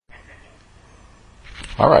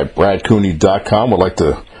All right, BradCooney.com would like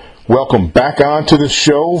to welcome back on to the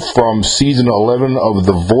show from season 11 of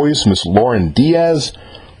The Voice, Miss Lauren Diaz.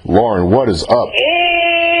 Lauren, what is up?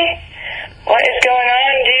 Hey, what is going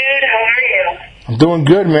on, dude? How are you? I'm doing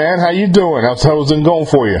good, man. How you doing? How's it going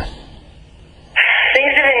for you?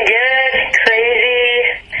 Things have been good, crazy,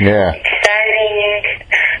 Yeah. exciting.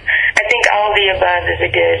 I think all of the above is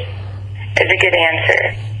a good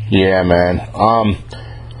answer. Yeah, man.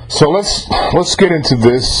 So let's get into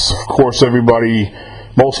this. Of course, everybody,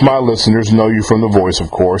 most of my listeners know you from The Voice,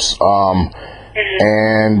 of course.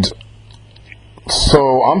 And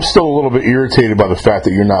so I'm still a little bit irritated by the fact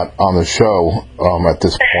that you're not on the show at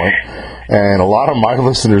this point. And a lot of my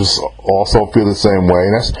listeners also feel the same way.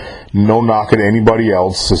 And that's no knock at anybody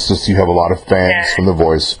else. It's just you have a lot of fans from The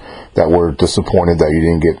Voice that were disappointed that you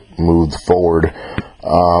didn't get moved forward.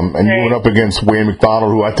 And you went up against Wayne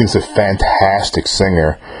McDonald, who I think is a fantastic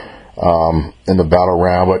singer in the battle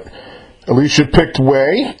round. But Alicia picked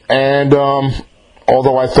Way, and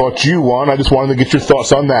although I thought you won, I just wanted to get your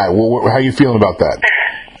thoughts on that. How are you feeling about that?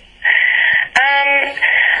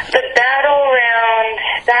 The battle round,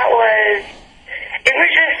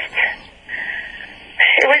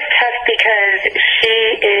 it was tough because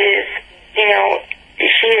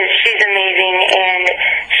she's amazing, and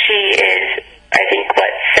she is, I think,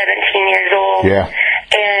 17 years old. Yeah.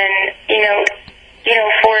 And,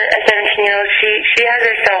 for a 17-year-old, she has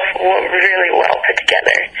herself really well put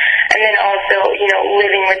together. And then also,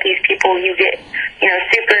 living with these people, you get,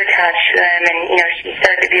 super attached to them, and, she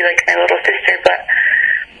started to be like my little sister, but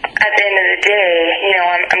at the end of the day,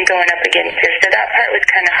 I'm going up against her. So that part was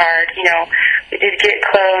kind of hard. We did get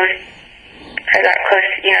close. I got close,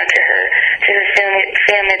 to her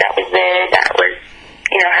family that was there, that was,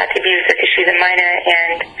 had to be because she's a minor,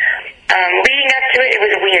 and leading up to it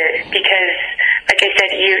was weird because, like I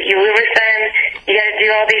said, you live with them, you got to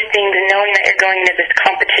do all these things, and knowing that you're going into this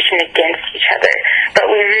competition against each other.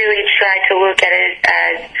 But we really tried to look at it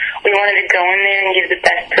as we wanted to go in there and give the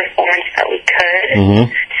best performance that we could. Mm-hmm.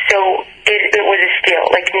 So it was a steal.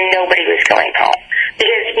 Like, nobody was going home.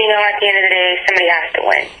 Because, at the end of the day, somebody has to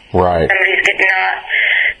win. Right. Somebody's getting not.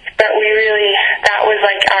 But that was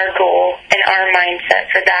like our goal and our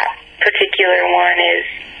mindset for that particular one is,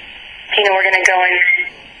 we're going to go in,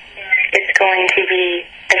 it's going to be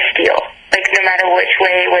a steal. Like, no matter which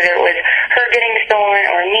way, whether it was her getting stolen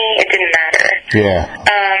or me, it didn't matter. Yeah.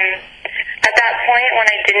 At that point, when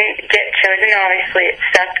I didn't get chosen, obviously it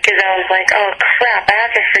sucked because I was like, oh, crap, I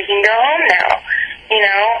have to freaking go home now,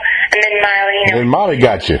 And then Miley, And then Molly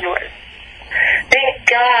got you. Thank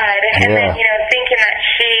God. And then, thinking that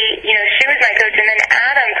she was my coach, and then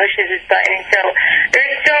Adam pushes his button. So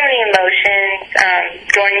there's so many emotions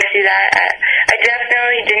going through that. I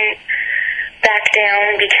definitely didn't back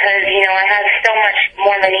down because, I have so much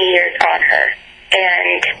more many years on her.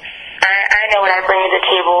 And I know what I bring to the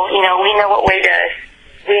table. We know what Way does.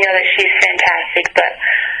 We know that she's fantastic, but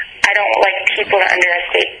I don't like people to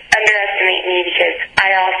underestimate me because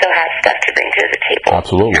I also have stuff to bring to the table.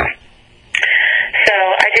 Absolutely. So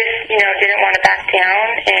I just, didn't want to back down,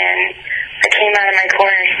 and I came out of my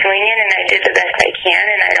corner swinging, and I did the best I can,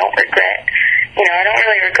 and I don't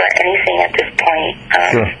really regret anything at this point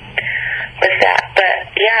with that. But,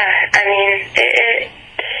 yeah, I mean, it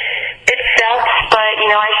sucks, but,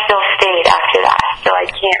 I still stayed after that, so I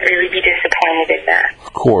can't really be disappointed in that.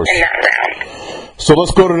 Of course. In that round. So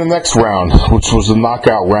let's go to the next round, which was the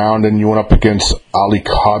knockout round, and you went up against Ali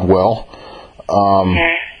Caldwell.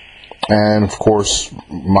 And, of course,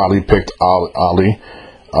 Molly picked Ali.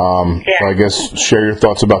 So I guess share your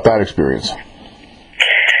thoughts about that experience. That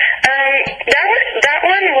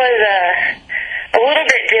one was a little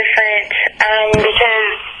bit different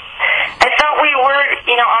because I thought we were,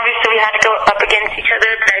 obviously we had to go up against each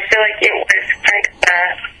other, but I feel like it was kind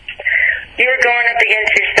of, you were going up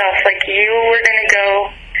against yourself. Like, you were going to go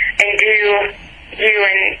and do you,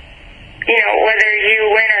 and, whether you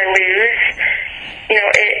win or lose,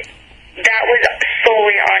 that was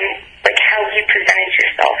solely on, like, how you presented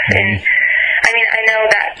yourself. And, I mean, I know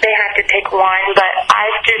that they have to pick one, but I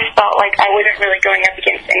just felt like I wasn't really going up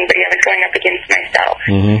against anybody. I was going up against myself.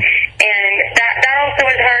 Mm-hmm. And that also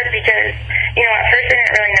was hard because, at first I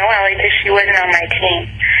didn't really know Allie because she wasn't on my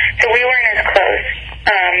team. So we weren't as close.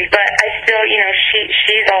 But I still,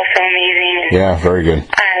 she's also amazing. And yeah, very good.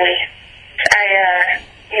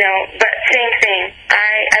 But same thing.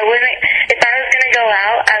 I wasn't, if I was going to go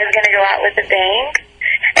out, I was going to go out with a bang.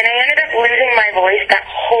 And I ended up losing my voice that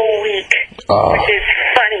whole week, which is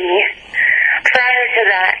funny, prior to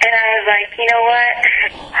that. And I was like, you know what?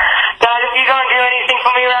 God, if you don't do anything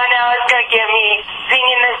for me right now, it's going to get me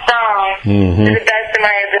singing this song to the best of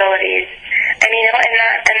my responsibilities, and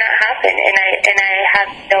that happened, and I have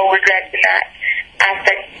no regrets in that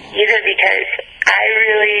aspect either, because I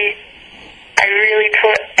really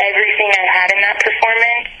put everything I had in that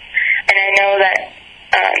performance, and I know that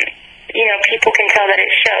people can tell that it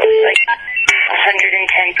shows, like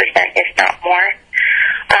 110%, if not more.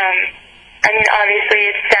 Obviously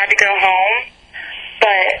it's sad to go home,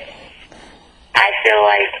 but I feel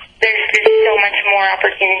like there's just so much more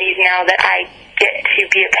opportunities now that I get to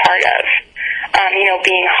be a part of,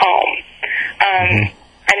 being home.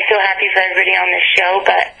 I'm so happy for everybody on this show,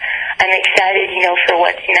 but I'm excited, for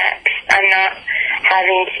what's next. I'm not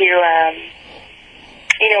having to,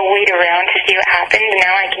 wait around to see what happens.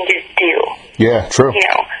 Now I can just do. Yeah, true.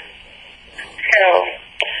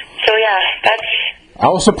 So yeah, that's... I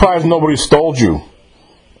was surprised nobody stole you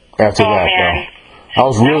after that, man. though. I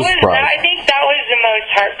was really surprised. I think that was the most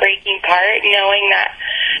heartbreaking part, knowing that,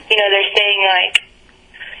 they're saying, like,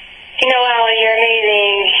 Allie, you're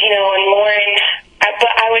amazing, and Lauren...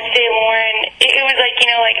 But I would say Lauren, it was like,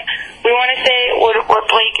 we want to say what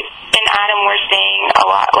Blake and Adam were saying a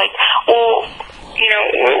lot, like,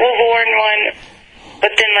 Lauren won,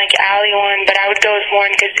 but then, like, Allie won, but I would go with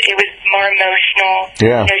Lauren because it was more emotional.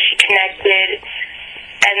 Yeah. She connected,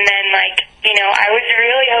 and then, like, I was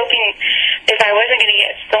really hoping if I wasn't going to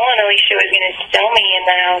get stolen, Alicia was going to steal me, and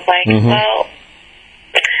then I was like, well,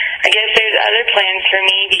 I guess there's other plans for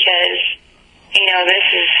me because...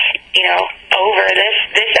 this is, over.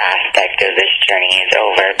 This aspect of this journey is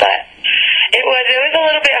over. But it was a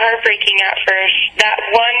little bit heartbreaking at first. That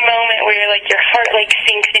one moment where, like, your heart, like,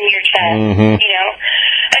 sinks in your chest, and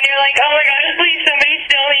you're like, oh my gosh, please somebody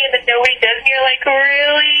steal me, and then nobody does, and you're like,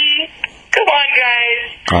 really? Come on, guys.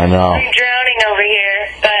 I know. I'm drowning over here.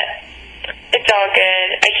 But it's all good.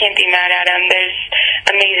 I can't be mad at them. There's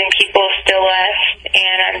amazing people still left,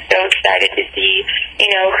 and I'm so excited to see,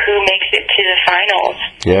 who makes it to the finals.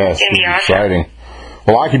 Yeah, it's gonna be awesome. Exciting.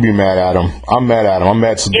 Well, I could be mad at him. I'm mad at him. I'm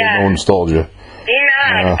mad no one stole you. Be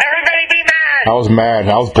mad. Everybody be mad. I was mad.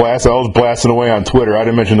 I was blasting away on Twitter. I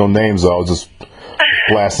didn't mention no names, though. I was just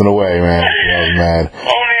blasting away, man. I was mad.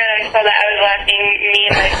 Oh, man, I saw that. I was laughing. Me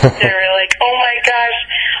and my sister were like, oh, my gosh,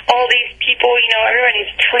 all these people,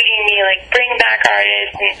 everybody's tweeting me, like, bring back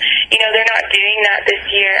artists, and, they're not doing that this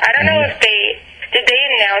year. I don't know if did they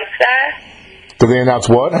announce that? Did they announce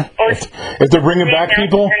what? If they're bringing back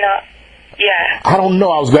people? Or not? Yeah. I don't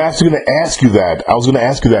know. I was actually going to ask you that.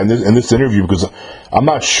 In this interview because I'm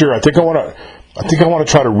not sure. I think I want to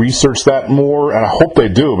try to research that more, and I hope they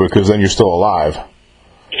do because then you're still alive.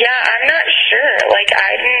 Yeah, I'm not sure. Like,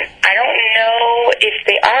 I don't know if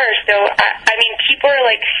they are. So, people are,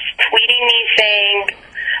 like, tweeting me saying,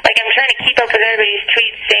 like, I'm trying to keep up with everybody's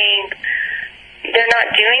tweets saying they're not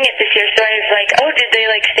doing it this year. So I was like, oh, did they,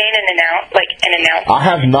 like, say an announcement? I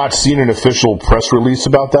have not seen an official press release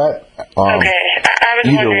about that. Okay. I was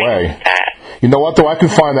either wondering way. that. You know what, though? I can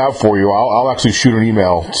find out for you. I'll actually shoot an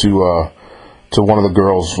email to one of the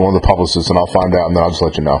girls, one of the publicists, and I'll find out, and then I'll just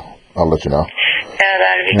let you know. I'll let you know. Yeah,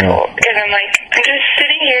 that'd be cool. Because I'm like, I'm just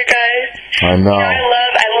sitting here, guys. I know. I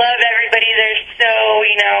love everybody. They're so,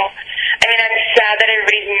 I'm sad that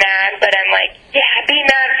everybody's mad, but I'm like, yeah, be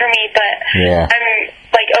mad for me. But I'm,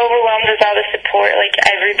 like, overwhelmed with all the support. Like,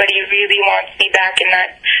 everybody really wants me back, and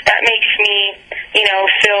that makes me,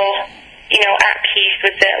 feel, at peace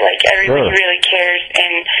with it. Like, everybody really cares,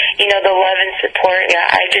 and, the love and support. Yeah,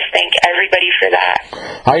 I just thank everybody for that.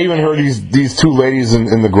 I even heard these two ladies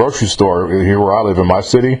in the grocery store here where I live in my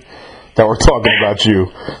city that were talking about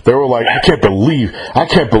you. They were like, I can't believe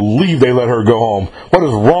they let her go home. What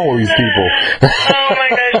is wrong with these people? Oh my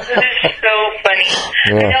gosh, this is so funny.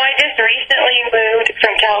 Yeah. I just recently moved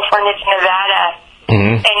from California to Nevada,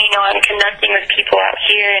 and I'm connecting with people out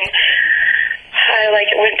here, and I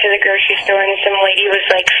went to the grocery store, and some lady was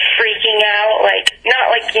freaking out,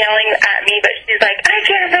 not yelling at me, but she's like, I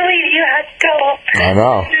can't believe you had to go. I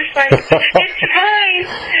know. Just like, it's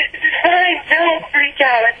fine, don't freak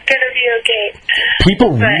out, it's gonna be okay.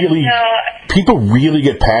 People really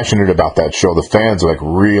get passionate about that show. The fans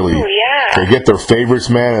really. Oh, yeah. They get their favorites,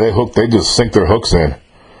 man, and they just sink their hooks in.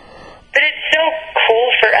 But it's so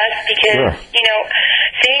cool for us because,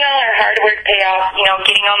 seeing all our hard work pay off,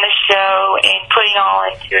 getting on the show and putting all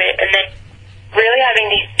into it, and then really having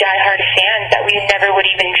these diehard fans that we never would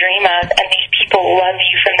even dream of, and these people love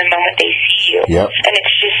you from the moment they see you. Yep. And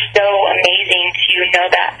it's just so amazing to know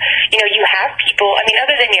that, you have people,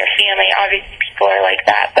 other than your family, obviously people are like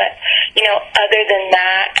that, but, other than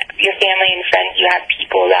that, your family and friends, you have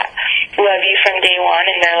people that love you from day one,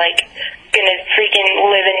 and they're gonna freaking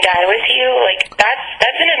live and die with you.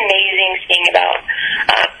 That's an amazing thing about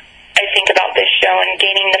I think about this show, and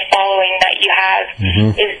gaining the following that you have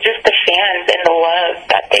is just the fans and the love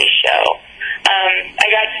that they show. I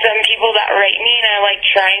got some people that write me, and I like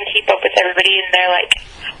try and keep up with everybody, and they're like,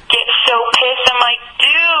 get so pissed. I'm like,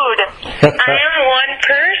 dude, I am one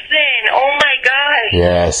person. Oh my gosh.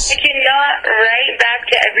 Yes. I cannot write back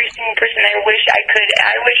to every single person. I wish I could.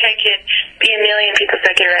 I wish I could be a million people so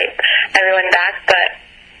I could write everyone back, but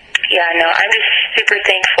yeah, no, I'm just super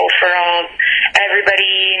thankful for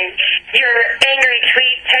everybody. Your angry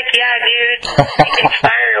tweets, heck yeah, dude. You can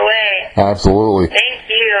fire away. Absolutely. Thank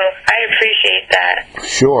you. I appreciate that.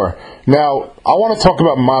 Sure. Now, I want to talk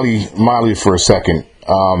about Miley for a second.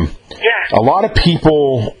 Yeah. A lot of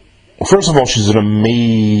people, first of all, she's an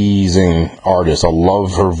amazing artist. I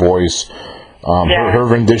love her voice. Her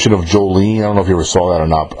rendition of Jolene, I don't know if you ever saw that or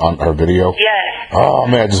not on her video. Yes. Oh,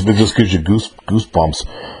 man, it just gives you goosebumps.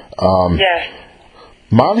 Yes.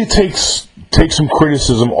 Miley takes some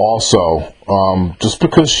criticism also, just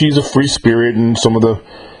because she's a free spirit and some of the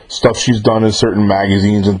stuff she's done in certain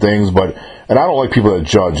magazines and things. And I don't like people that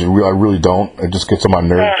judge. I really don't. It just gets on my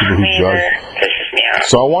nerves. People who judge. Pisses me off.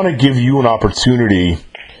 So I want to give you an opportunity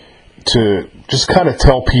to just kind of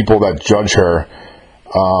tell people that judge her,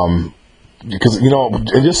 because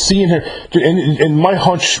and just seeing her, and my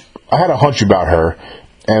hunch, I had a hunch about her.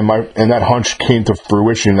 And that hunch came to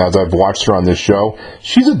fruition as I've watched her on this show.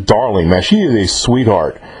 She's a darling, man. She is a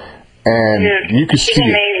sweetheart, and you can see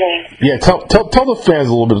amazing. it. Yeah, tell the fans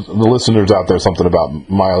a little bit, the listeners out there, something about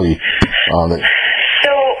Miley.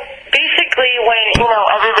 So basically, when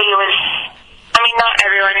everybody was, not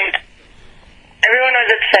everyone. Everyone was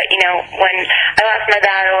upset, when I lost my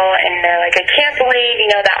battle, and they're like, I can't believe,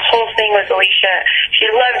 that whole thing with Alicia. She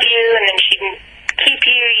loved you, and then she didn't keep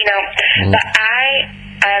you, But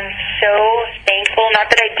I'm so thankful, not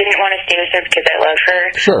that I didn't want to stay with her because I love her.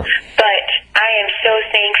 Sure. But I am so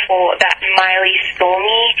thankful that Miley stole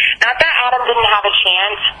me. Not that Adam didn't have a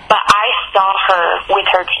chance, but I saw her with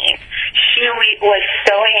her team. She was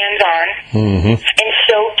so hands-on and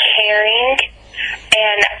so caring,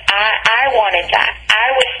 and I wanted that.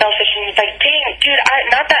 I was selfish and was like, dang, dude,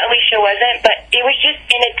 not that Alicia wasn't, but it was just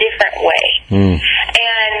in a different way.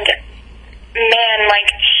 And man,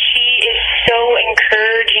 she is so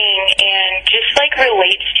encouraging and just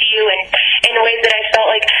relates to you in ways that I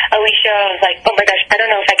felt like Alicia was like, oh my gosh, I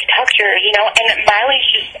don't know if I could talk to her, and Miley's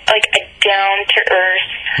just a down to earth,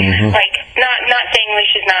 not saying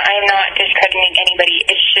Alicia's not, I am not discrediting anybody,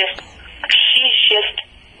 it's just, she's just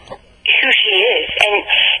who she is, and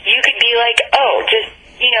you could be like, oh, just,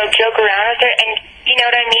 joke around with her, and you know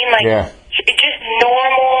what I mean, just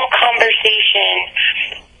normal conversation,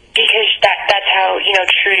 because that's how,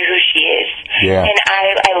 true to who she is. Yeah. And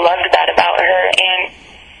I loved that about her. And,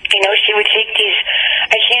 she would take these,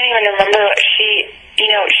 I can't even remember, she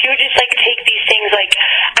would just, take these things,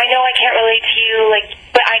 I know I can't relate to you,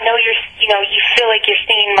 but I know you're, you feel like you're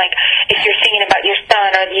singing, if you're singing about your son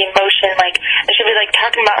or the emotion, and she'd be,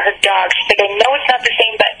 talking about her dog. She's like, I know it's not the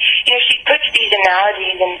same, but, she puts these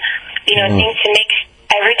analogies and, things to make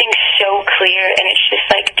everything so clear, and it's just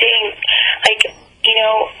dang,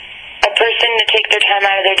 a person to take their time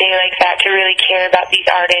out of their day like that to really care about these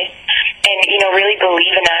artists and, really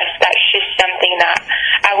believe in us, that's just something that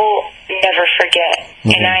I will never forget.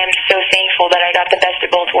 And I am so thankful that I got the best of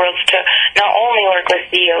both worlds to not only work with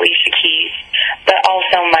the Alicia Keys, but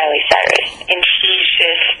also Miley Cyrus. And she's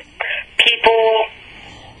just, people,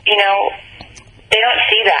 they don't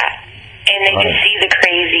see that. And they just see the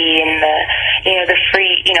crazy and the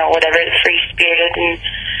free, whatever, the free spirit. And,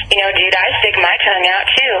 dude, I stick my tongue out,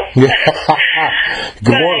 too.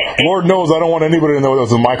 Lord knows I don't want anybody to know what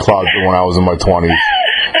was in my closet when I was in my 20s.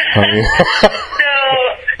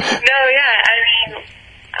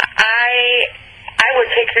 I would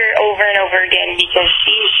pick her over and over again because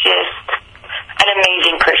she's just an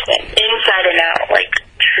amazing person, inside and out,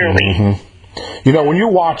 truly.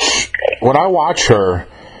 When I watch her,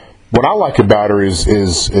 what I like about her is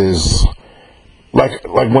like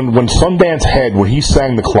when Sundance Head, when he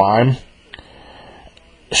sang The Climb,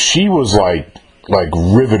 she was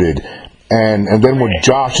riveted, and then when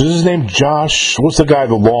Josh, is his name Josh? What's the guy,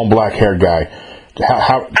 the long black haired guy?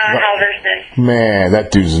 Halverson. Man,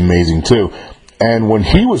 that dude's amazing too. And when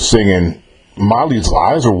he was singing, Miley's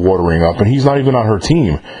eyes are watering up, and he's not even on her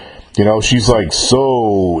team. She's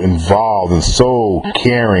so involved and so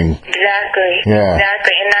caring. Exactly. Yeah.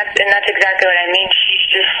 Exactly. And that's exactly what I mean. She's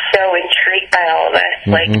just so intrigued by all of us.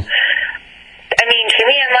 To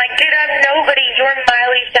me, I'm like, dude, I'm nobody. You're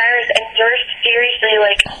Miley Cyrus, and you're seriously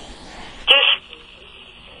just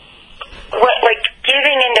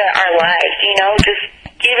giving into our lives, just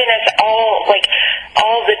giving us all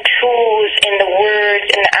the tools and the words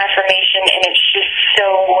and the affirmation, and it's just so,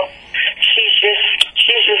 she's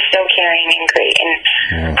just so caring and great,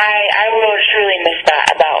 and I will truly miss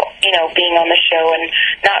that about, being on the show and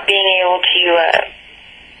not being able to,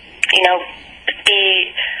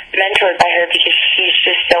 be mentored by her, because she's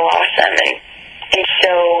just so awesome, and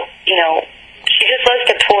so, she just loves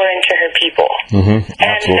to pour into her people. Mm-hmm. And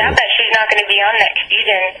I'm sad that she's not going to be on next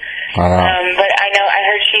season. I know. But I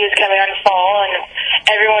heard she is coming on fall, and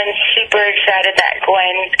everyone's super excited that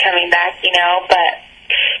Gwen's coming back, but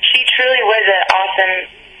she truly was an awesome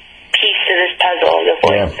piece to this puzzle.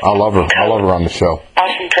 Yeah, I love her. I love her on the show.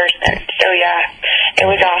 Awesome person. So, yeah, it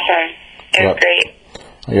was awesome. It was great.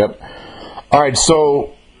 Yep. All right,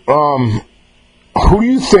 so who do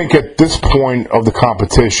you think at this point of the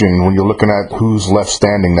competition, when you're looking at who's left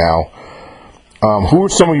standing now, who are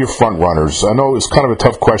some of your front runners? I know it's kind of a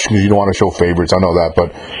tough question because you don't want to show favorites. I know that,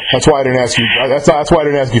 but that's why I didn't ask you. That's why I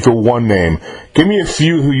didn't ask you for one name. Give me a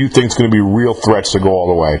few who you think is going to be real threats to go all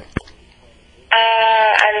the way.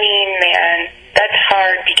 Man, that's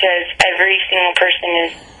hard because every single person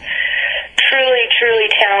is truly, truly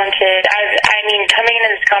talented. Coming into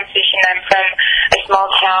this competition, I'm from a small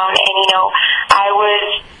town, and I was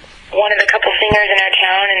one of the couple singers in our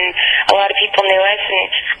town, and a lot of people knew us, and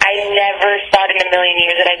I never thought in a million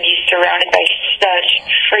years that I'd be surrounded by such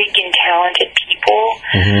freaking talented people.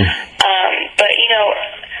 Mm-hmm. But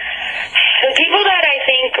the people that I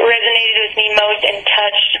think resonated with me most and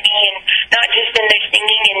touched me, and not just in their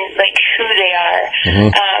singing and like who they are.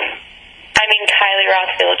 Mm-hmm. Kylie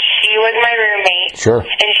Rothfield. She was my roommate. Sure.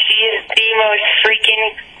 And she is the most freaking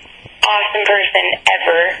awesome person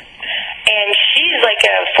ever. And she's like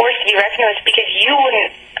a force to be reckoned with, because you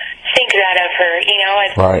wouldn't think that of her,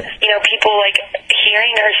 Right. People like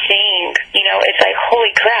hearing her sing, it's like,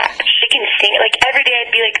 holy crap, she can sing. Like every day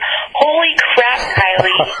I'd be like, holy crap,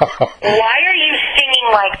 Kylie, why are you singing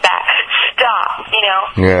like that? Stop,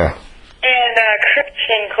 Yeah. And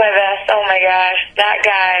Christian Cuevas, oh my gosh, that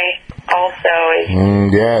guy also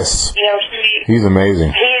is. Yes. He's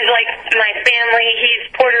amazing. He's like my family.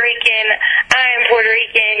 He's Puerto Rican. I'm Puerto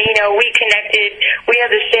Rican. We connected. We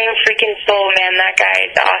have the same freaking soul, man. That guy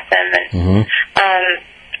is awesome. And,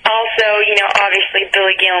 also, obviously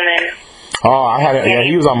Billy Gilman. Oh,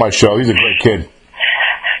 he was on my show. He's a great kid.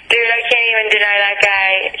 Dude, I can't even deny that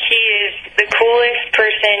guy. He is the coolest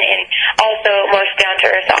person and also most down to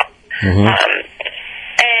earth. Mm-hmm.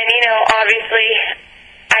 And obviously,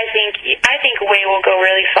 I think Way will go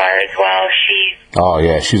really far as well.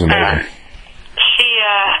 She's amazing. She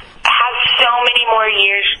has so many more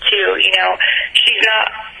years too. She's not.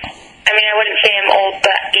 I wouldn't say I'm old,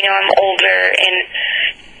 but I'm older, and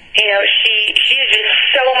she is just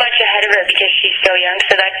so much ahead of her because she's so young.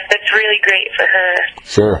 So that's really great for her.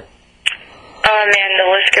 Sure. Oh man, the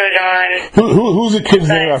list goes on. Who's the kid's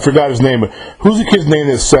name? I forgot his name. But who's the kid's name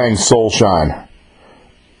that sang Soul Shine?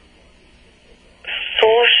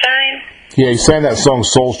 Soul Shine? Yeah, he sang that song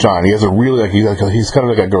Soul Shine. He has a really he's kind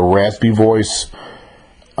of like a raspy voice.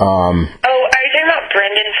 Are you talking about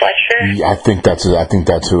Brendan Fletcher? Yeah, I think that's it. I think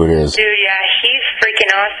that's who it is. Dude, yeah, he's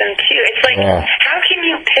freaking awesome too. It's like, how can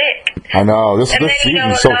you pick? I know this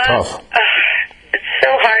season is so tough. It's so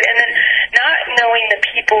hard, and then not knowing the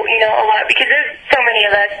people, a lot, because there's so many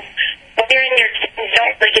of us. When you're in your teams, you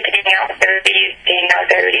don't really get to hang out with everybody. Hang out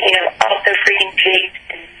with everybody. Also freaking Jake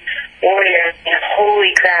and Warrior.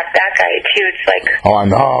 Holy crap, that guy too. It's like, oh, I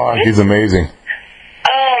know, he's amazing.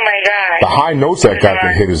 Oh my god. The high notes that guy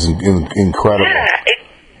can hit is incredible.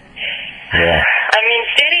 Yeah.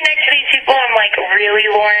 Standing next to these people, I'm like, really,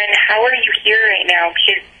 Lauren? How are you here right now?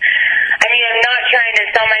 Because, I'm not trying to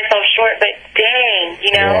sell myself short, but dang,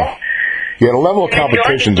 Yeah, the level of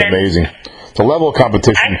competition is amazing. The level of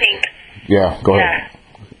competition. I think. Yeah, go ahead.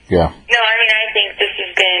 Yeah. No, I think this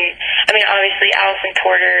has been, obviously Allison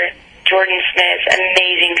Porter, Jordan Smith,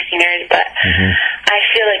 amazing singers, but I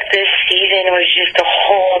feel like this season was just a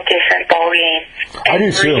whole different ballgame.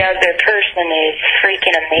 Every other person is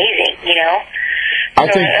freaking amazing, I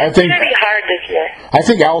think it's going to be hard this year. I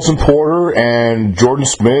think Allison Porter and Jordan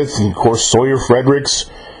Smith and, of course, Sawyer Fredericks,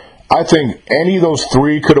 I think any of those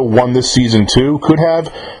three could have won this season too, could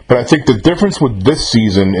have, but I think the difference with this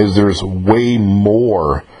season is there's way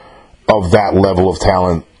more of that level of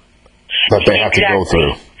talent that they have to go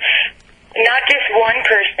through. Not just one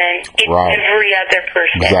person, it's every other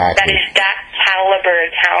person. Exactly. That is that caliber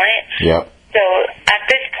of talent. Yep. So at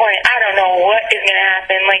this point, I don't know what is going to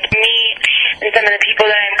happen. Like me and some of the people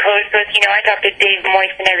that I'm close with, I talk to Dave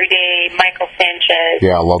Moisten every day, Michael Sanchez,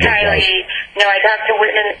 yeah, I love Kylie, I talked to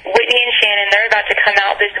Whitney and Shannon. They're about to come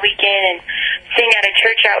out this weekend and sing at a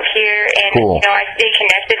church out here. And, cool. I stay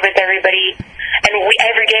connected with everybody. And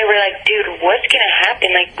every day we're like, dude, what's going to happen?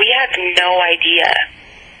 Like, we have no idea.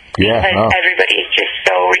 Yeah. Because everybody is just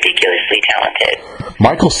so ridiculously talented.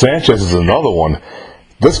 Michael Sanchez is another one.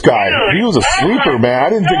 This guy, dude, he was a sleeper, man. I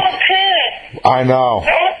didn't think. I know.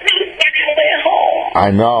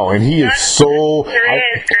 I know, and he is so.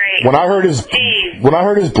 When I heard his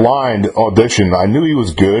blind audition, I knew he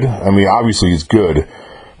was good. I mean, obviously he's good,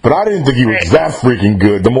 but I didn't think he was that freaking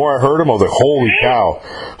good. The more I heard him, I was like, "Holy cow!"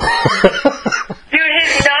 Dude,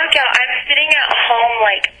 his knockout. I'm sitting at home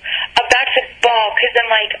like about to bawl because I'm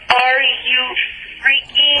like, "Are you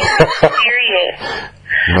freaking serious?"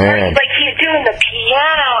 Man, like he's doing the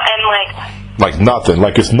piano and like nothing,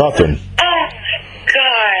 like it's nothing. Oh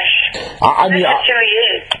gosh! I mean, that's who he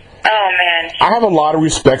is. Oh man! I have a lot of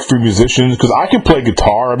respect for musicians because I can play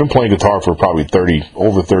guitar. I've been playing guitar for probably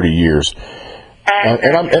over 30 years,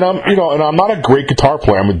 and I'm not a great guitar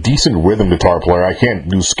player. I'm a decent rhythm guitar player. I can't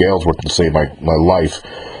do scales worth to save my life.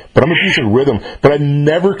 But I'm a decent rhythm. But I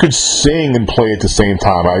never could sing and play at the same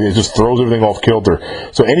time. It just throws everything off kilter.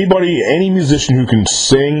 So any musician who can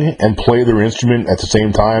sing and play their instrument at the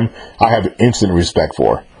same time, I have instant respect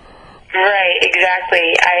for. Right, exactly.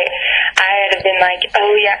 I had been like,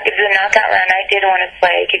 oh yeah, it's the knockout round. I did want to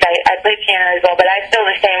play because I play piano as well, but I feel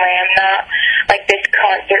the same way. I'm not like this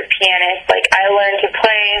concert pianist. Like I learned to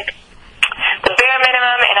play the bare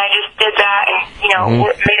minimum, and I just did that, and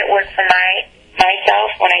made it work for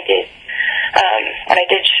myself when I did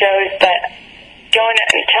shows. But going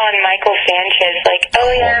and telling Michael Sanchez like,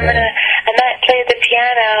 oh yeah, I might play the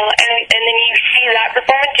piano, and then you see that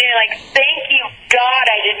performance, and you're like, thank you God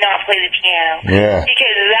I did not play the piano,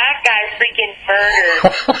 because that guy freaking murdered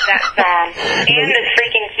that song and the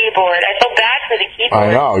freaking keyboard. I felt bad for the keyboard.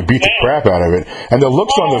 I know, he beat the crap out of it, and the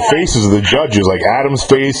looks on the faces of the judges, like Adam's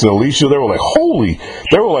face and Alicia, they were like,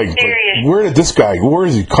 where did this guy? Where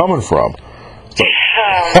is he coming from?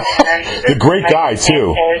 The great guy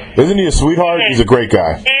too, isn't he a sweetheart? He's a great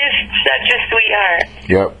guy. He's such a sweetheart.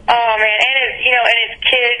 Yep. Oh man, and his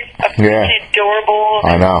kids are freaking adorable.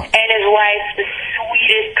 I know. And his wife's the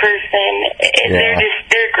sweetest person.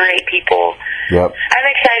 They're great people. Yep. I'm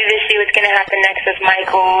excited to see what's going to happen next with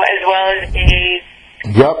Michael as well as Dave.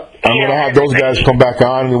 Yep, I'm going to have those guys come back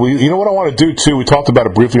on. And you know what I want to do, too? We talked about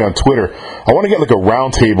it briefly on Twitter. I want to get like a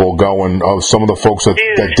round table going of some of the folks that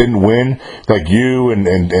didn't win, like you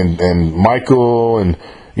and Michael and,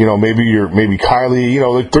 maybe Kylie,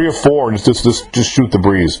 like 3 or 4, and just shoot the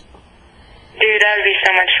breeze. Dude, that would be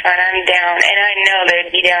so much fun. I'm down. And I know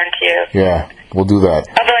they'd be down, too. Yeah, we'll do that.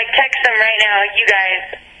 I'll be like, text them right now. You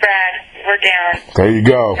guys, Brad, we're down. There you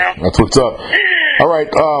go. That's what's up. All right.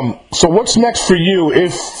 So what's next for you?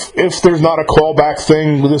 If there's not a callback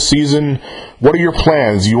thing this season, what are your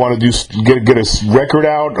plans? You want to get a record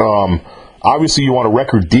out? Obviously, you want a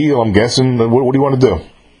record deal. I'm guessing. What do you want to do?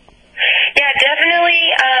 Yeah, definitely.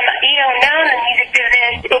 Now in the music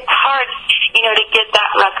business, it's hard, to get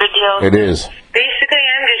that record deal. It is. Basically,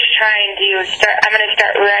 I'm just trying to I'm going to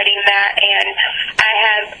start writing that, and I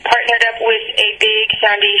have partnered up with a big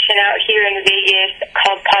foundation out here in Vegas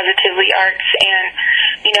called Positively Arts, and,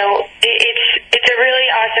 it's a really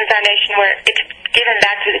awesome foundation where it's given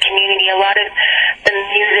back to the community. A lot of the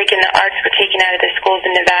music and the arts were taken out of the schools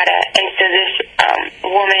in Nevada, and so this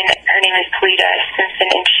woman, her name is Polita Simpson,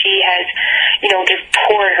 and she has, just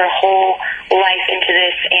poured her whole life into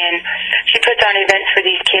this, and she puts on events for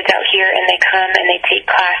these kids out here, and they come and they take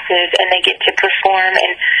classes and they get to perform,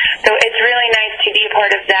 and so it's really nice to be a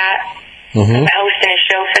part of that. I'm hosting a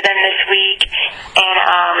show for them this week, and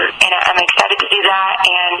I'm excited to do that,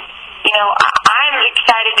 and I'm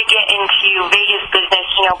excited to get into Vegas business,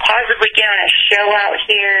 possibly get on a show out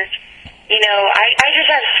here. I just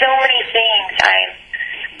have so many things I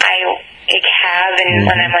have, and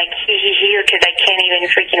when I'm like here because I can't even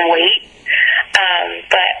freaking wait.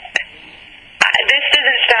 But this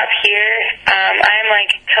doesn't stop here. I'm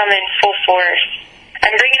like coming full force.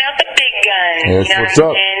 I'm bringing out the big guns. That's what's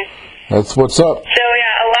up. That's what's up. So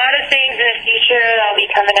yeah, a lot of things in the future that'll be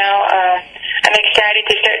coming out. I'm excited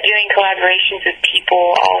to start doing collaborations with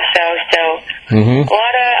people also. So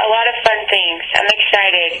a lot of fun things. I'm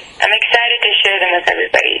excited to share them with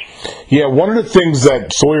everybody. Yeah, one of the things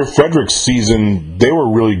that Sawyer Frederick's season they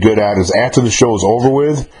were really good at is after the show is over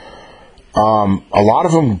with, a lot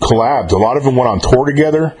of them collabed. A lot of them went on tour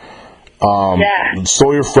together.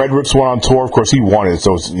 Sawyer Fredericks went on tour. Of course, he won it,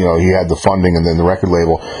 so he had the funding and then the record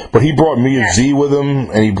label. But he brought Mia Z with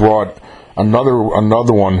him, and he brought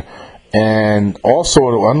another one. And also,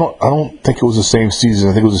 I don't think it was the same season.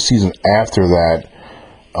 I think it was the season after that.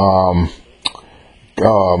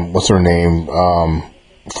 What's her name?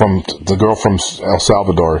 From the girl from El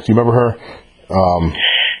Salvador. Do you remember her?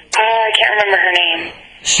 I can't remember her name.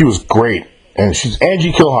 She was great, and she's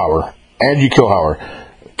Angie Kielhauer. Kielhauer.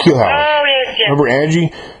 Oh, yes. Remember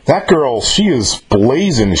Angie? That girl, she is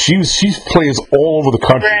blazing. She plays all over the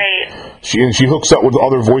country. Right. She hooks up with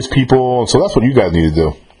other voice people, so that's what you guys need to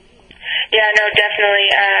do. Yeah, no, definitely.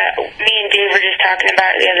 Me and Dave were just talking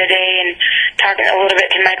about it the other day and talking a little bit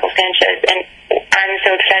to Michael Sanchez, and I'm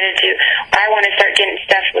so excited I want to start getting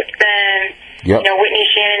stuff with them. Yep. You know, Whitney,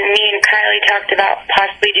 Shannon, me and Kylie talked about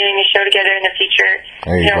possibly doing a show together in the future.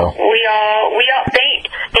 There you go.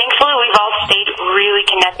 Thankfully, we've all stayed really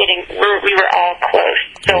connected, and we were all close.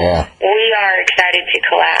 So we are excited to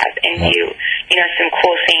collab and do, some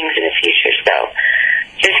cool things in the future. So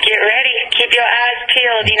just get ready. Keep your eyes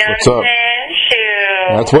peeled, you know what I'm saying?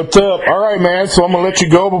 Shoot. That's what's up. All right, man. So I'm going to let you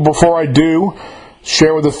go, but before I do,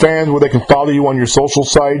 share with the fans where they can follow you on your social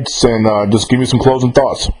sites and just give me some closing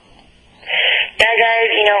thoughts. Yeah, guys,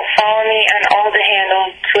 follow me on all the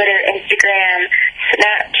handles, Twitter, Instagram,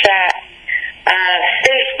 Snapchat,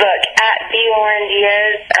 Facebook,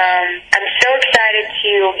 @BLaurenDiaz. I'm so excited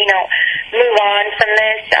to, move on from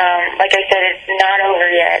this. Like I said, it's not over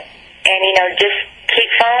yet. And, just keep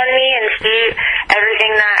following me and see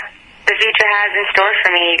everything that the future has in store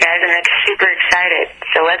for me, you guys. I'm super excited.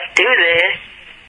 So let's do this.